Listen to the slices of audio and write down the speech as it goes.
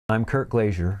I'm Kurt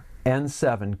Glazier,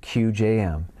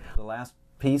 N7QJM. The last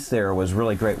piece there was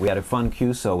really great. We had a fun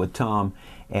QSO with Tom,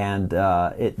 and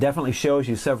it definitely shows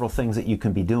you several things that you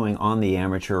can be doing on the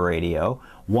amateur radio.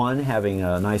 One, having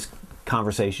a nice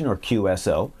conversation, or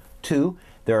QSO. Two,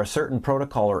 there are certain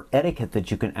protocol or etiquette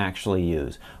that you can actually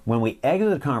use. When we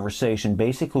exit a conversation,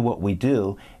 basically what we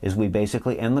do is we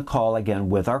basically end the call again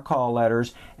with our call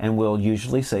letters, and we'll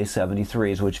usually say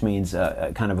 73s, which means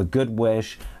kind of a good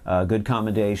wish, good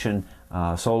commendation,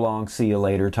 so long, see you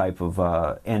later type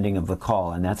of ending of the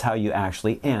call. And that's how you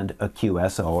actually end a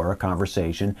QSO, or a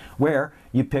conversation, where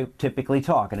you typically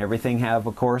talk, and everything have,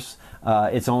 of course,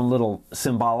 its own little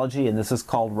symbology, and this is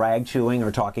called rag chewing,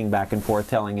 or talking back and forth,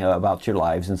 telling about your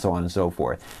lives and so on and so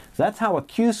forth. So that's how a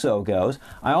QSO goes.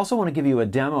 I also want to give you a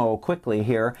demo quickly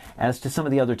here as to some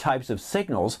of the other types of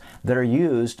signals that are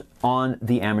used on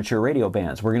the amateur radio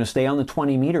bands. We're going to stay on the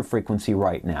 20 meter frequency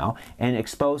right now and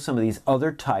expose some of these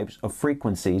other types of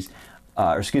frequencies,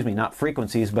 or excuse me, not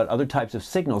frequencies, but other types of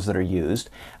signals that are used.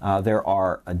 There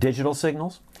are digital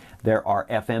signals, there are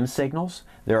FM signals,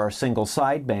 there are single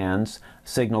sidebands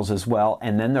signals as well,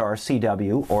 and then there are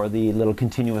CW, or the little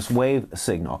continuous wave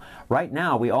signal. Right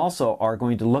now we also are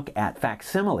going to look at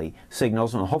facsimile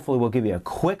signals, and hopefully we'll give you a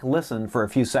quick listen for a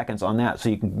few seconds on that so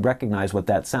you can recognize what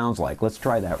that sounds like. Let's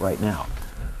try that right now.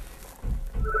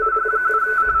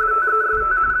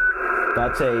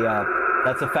 That's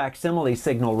a facsimile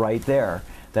signal right there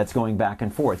that's going back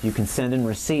and forth. You can send and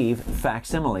receive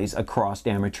facsimiles across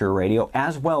amateur radio,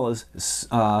 as well as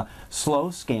slow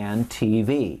scan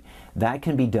TV. That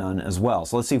can be done as well.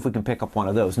 So let's see if we can pick up one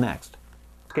of those next.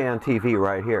 Scan TV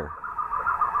right here.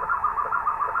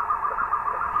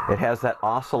 It has that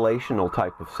oscillational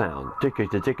type of sound.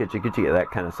 That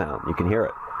kind of sound. You can hear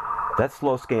it. That's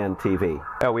slow scan TV.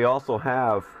 We also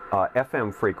have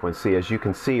FM frequency, as you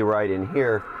can see right in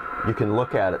here. You can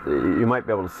look at it. You might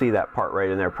be able to see that part right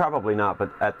in there. Probably not,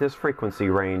 but at this frequency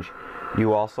range,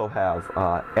 you also have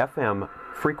FM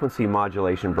frequency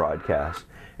modulation broadcast.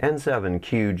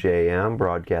 N7QJM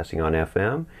broadcasting on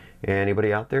FM.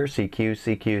 Anybody out there? CQ,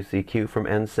 CQ, CQ from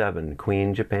N7,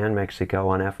 Queen, Japan, Mexico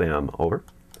on FM. Over.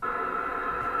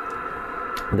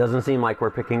 It doesn't seem like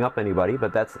we're picking up anybody,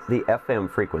 but that's the FM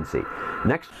frequency.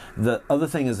 Next, the other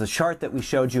thing is the chart that we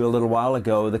showed you a little while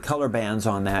ago, the color bands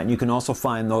on that, and you can also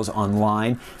find those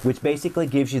online, which basically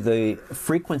gives you the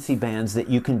frequency bands that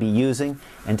you can be using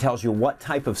and tells you what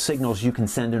type of signals you can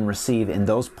send and receive in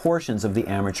those portions of the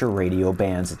amateur radio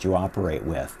bands that you operate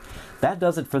with. That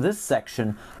does it for this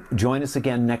section. Join us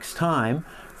again next time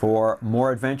for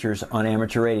more adventures on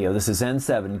amateur radio. This is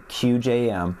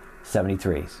N7QJM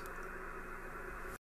 73s.